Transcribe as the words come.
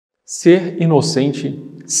Ser inocente,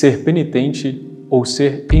 ser penitente ou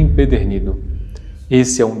ser empedernido.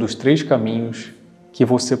 Esse é um dos 3 caminhos que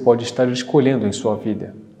você pode estar escolhendo em sua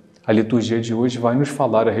vida. A liturgia de hoje vai nos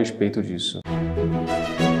falar a respeito disso.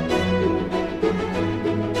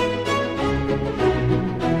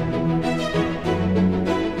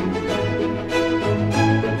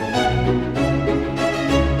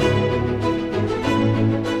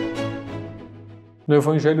 No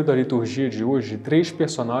Evangelho da liturgia de hoje, 3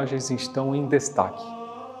 personagens estão em destaque: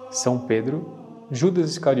 São Pedro,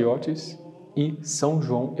 Judas Iscariotes e São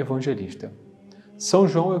João Evangelista. São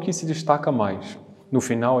João é o que se destaca mais. No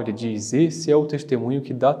final ele diz: esse é o testemunho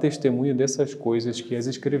que dá testemunho dessas coisas que as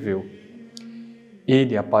escreveu.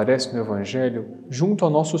 Ele aparece no Evangelho junto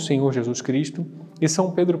ao nosso Senhor Jesus Cristo e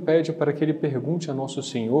São Pedro pede para que ele pergunte a nosso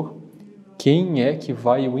Senhor quem é que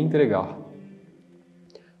vai o entregar.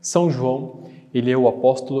 São João, ele é o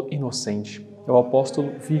apóstolo inocente, é o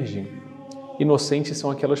apóstolo virgem. Inocentes são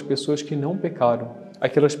aquelas pessoas que não pecaram,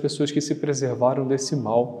 aquelas pessoas que se preservaram desse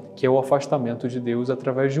mal, que é o afastamento de Deus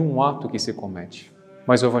através de um ato que se comete.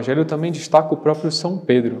 Mas o Evangelho também destaca o próprio São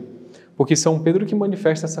Pedro, porque São Pedro que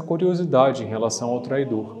manifesta essa curiosidade em relação ao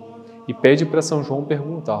traidor e pede para São João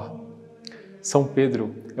perguntar. São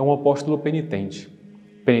Pedro é um apóstolo penitente.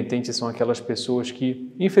 Penitentes são aquelas pessoas que,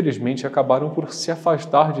 infelizmente, acabaram por se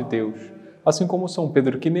afastar de Deus, assim como São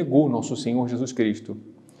Pedro que negou nosso Senhor Jesus Cristo,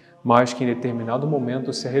 mas que em determinado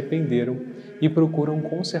momento se arrependeram e procuram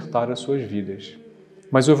consertar as suas vidas.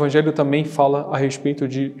 Mas o Evangelho também fala a respeito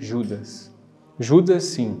de Judas. Judas,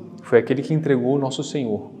 sim, foi aquele que entregou nosso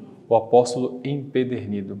Senhor, o apóstolo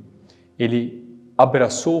empedernido. Ele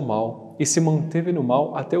abraçou o mal e se manteve no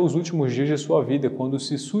mal até os últimos dias de sua vida, quando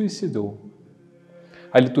se suicidou.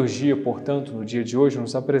 A liturgia, portanto, no dia de hoje,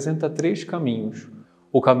 nos apresenta 3 caminhos: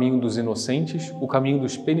 o caminho dos inocentes, o caminho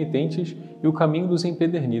dos penitentes e o caminho dos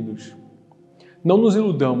empedernidos. Não nos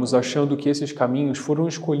iludamos achando que esses caminhos foram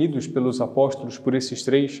escolhidos pelos apóstolos por esses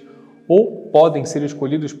 3 ou podem ser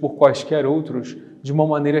escolhidos por quaisquer outros de uma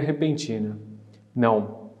maneira repentina.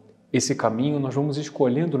 Não, esse caminho nós vamos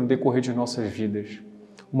escolhendo no decorrer de nossas vidas.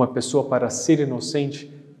 Uma pessoa, para ser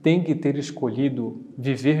inocente, tem que ter escolhido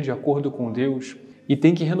viver de acordo com Deus e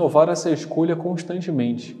tem que renovar essa escolha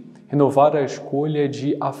constantemente. Renovar a escolha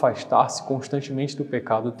de afastar-se constantemente do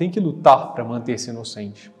pecado, tem que lutar para manter-se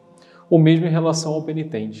inocente. O mesmo em relação ao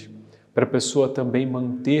penitente. Para a pessoa também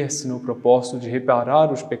manter-se no propósito de reparar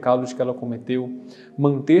os pecados que ela cometeu,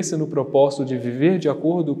 manter-se no propósito de viver de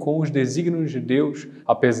acordo com os desígnios de Deus,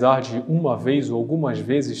 apesar de uma vez ou algumas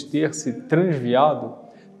vezes ter se transviado,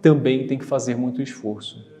 também tem que fazer muito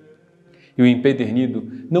esforço. E o empedernido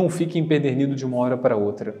não fica empedernido de uma hora para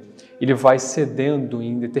outra. Ele vai cedendo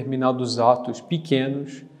em determinados atos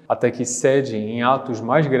pequenos, até que cede em atos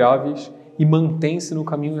mais graves e mantém-se no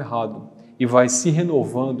caminho errado. E vai se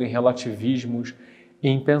renovando em relativismos,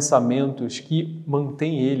 em pensamentos que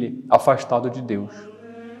mantêm ele afastado de Deus.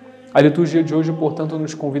 A liturgia de hoje, portanto,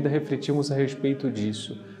 nos convida a refletirmos a respeito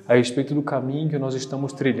disso, a respeito do caminho que nós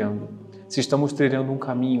estamos trilhando. Se estamos trilhando um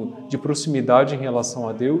caminho de proximidade em relação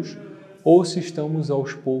a Deus, ou se estamos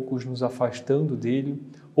aos poucos nos afastando dele,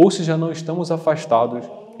 ou se já não estamos afastados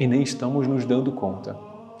e nem estamos nos dando conta.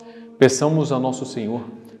 Peçamos a nosso Senhor,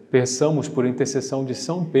 peçamos por intercessão de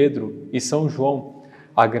São Pedro e São João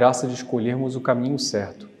a graça de escolhermos o caminho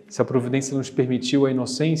certo. Se a providência nos permitiu a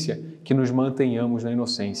inocência, que nos mantenhamos na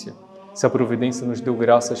inocência. Se a providência nos deu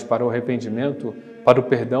graças para o arrependimento, para o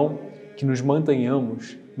perdão, que nos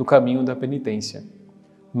mantenhamos no caminho da penitência.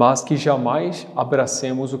 Mas que jamais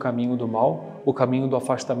abracemos o caminho do mal, o caminho do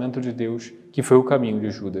afastamento de Deus, que foi o caminho de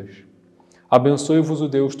Judas. Abençoe-vos o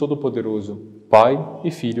Deus Todo-Poderoso, Pai e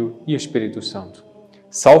Filho e Espírito Santo.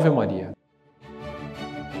 Salve Maria!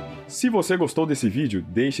 Se você gostou desse vídeo,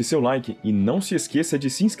 deixe seu like e não se esqueça de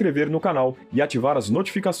se inscrever no canal e ativar as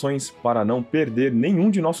notificações para não perder nenhum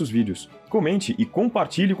de nossos vídeos. Comente e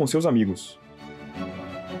compartilhe com seus amigos.